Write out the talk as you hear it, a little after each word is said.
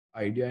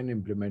idea and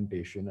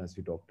implementation, as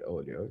we talked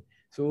earlier.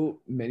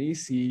 So many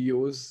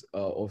CEOs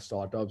of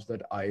startups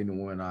that I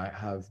know and I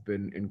have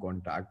been in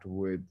contact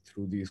with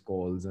through these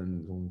calls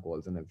and Zoom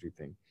calls and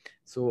everything.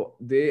 So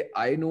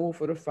I know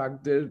for a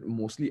fact they're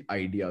mostly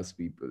ideas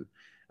people.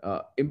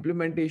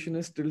 Implementation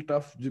is still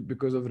tough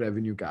because of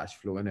revenue, cash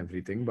flow, and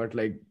everything. But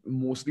like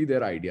mostly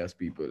they're ideas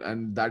people,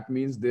 and that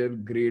means they're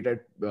great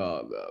at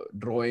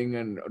drawing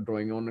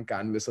on a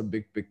canvas a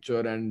big picture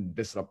and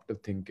disruptive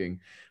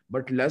thinking,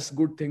 but less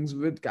good things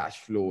with cash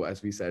flow,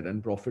 as we said,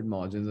 and profit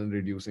margins and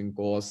reducing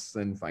costs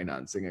and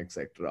financing,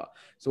 etc.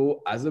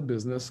 So as a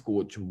business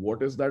coach,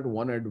 what is that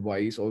one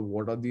advice, or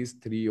what are these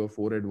three or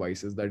four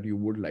advices that you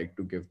would like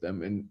to give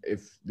them, in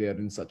if they're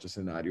in such a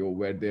scenario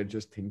where they're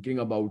just thinking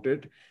about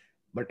it,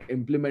 but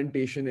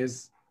implementation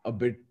is a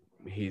bit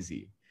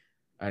hazy,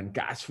 and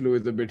cash flow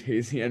is a bit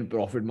hazy, and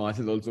profit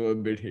margin is also a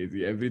bit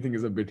hazy, everything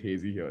is a bit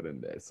hazy here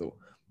and there. So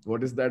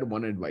what is that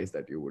one advice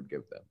that you would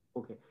give them?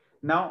 Okay.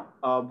 Now,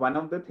 one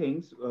of the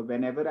things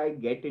whenever I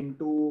get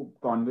into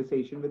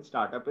conversation with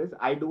startup is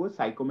I do a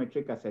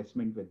psychometric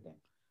assessment with them.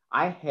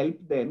 I help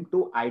them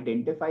to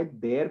identify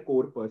their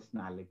core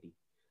personality.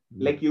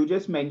 Like Hmm. you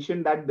just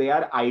mentioned that they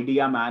are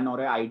idea man or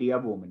an idea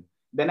woman.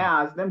 Then I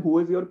ask them who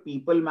is your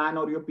people man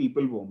or your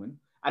people woman,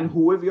 and Hmm.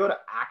 who is your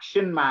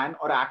action man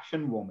or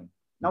action woman.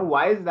 Now, Hmm.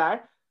 why is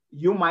that?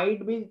 You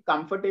might be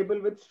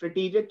comfortable with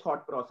strategic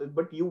thought process,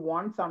 but you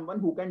want someone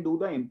who can do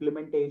the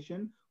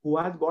implementation, who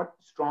has got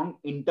strong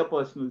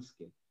interpersonal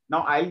skill.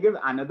 Now, I'll give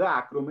another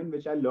acronym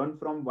which I learned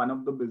from one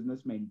of the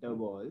business mentor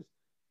was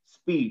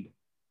speed.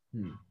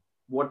 Hmm.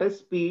 What is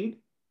speed?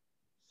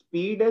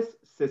 Speed is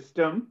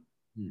system,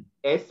 Hmm.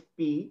 Hmm.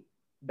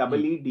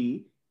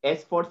 SPEED,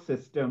 S for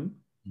system,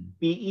 Hmm.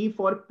 PE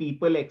for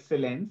people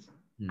excellence,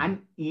 Hmm.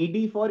 and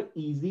ED for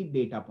easy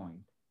data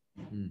point.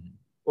 Hmm.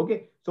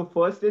 Okay, so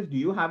first is, do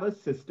you have a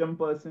system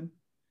person?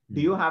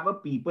 Do you Hmm. have a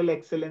people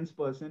excellence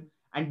person?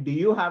 And do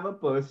you have a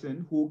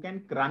person who can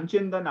crunch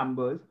in the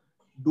numbers,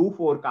 do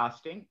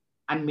forecasting,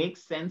 and make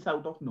sense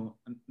out of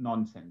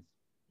nonsense?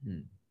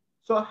 Hmm.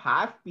 So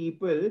have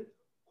people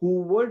who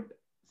would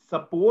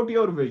support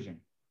your vision.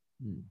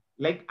 Hmm.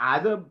 Like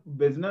as a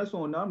business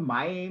owner,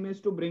 my aim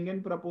is to bring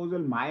in proposal.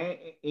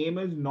 My aim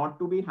is not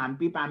to be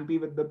happy pampy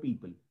with the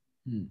people,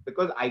 Hmm.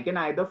 because I can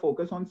either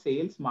focus on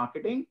sales,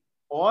 marketing,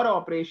 or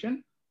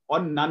operation,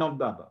 or none of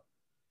the above.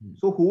 Hmm.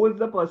 So, who is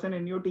the person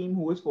in your team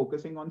who is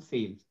focusing on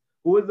sales?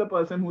 Who is the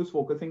person who is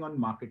focusing on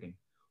marketing?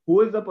 Who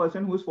is the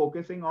person who is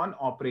focusing on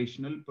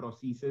operational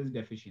processes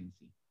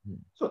deficiency?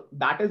 Hmm. So,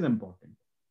 that is important.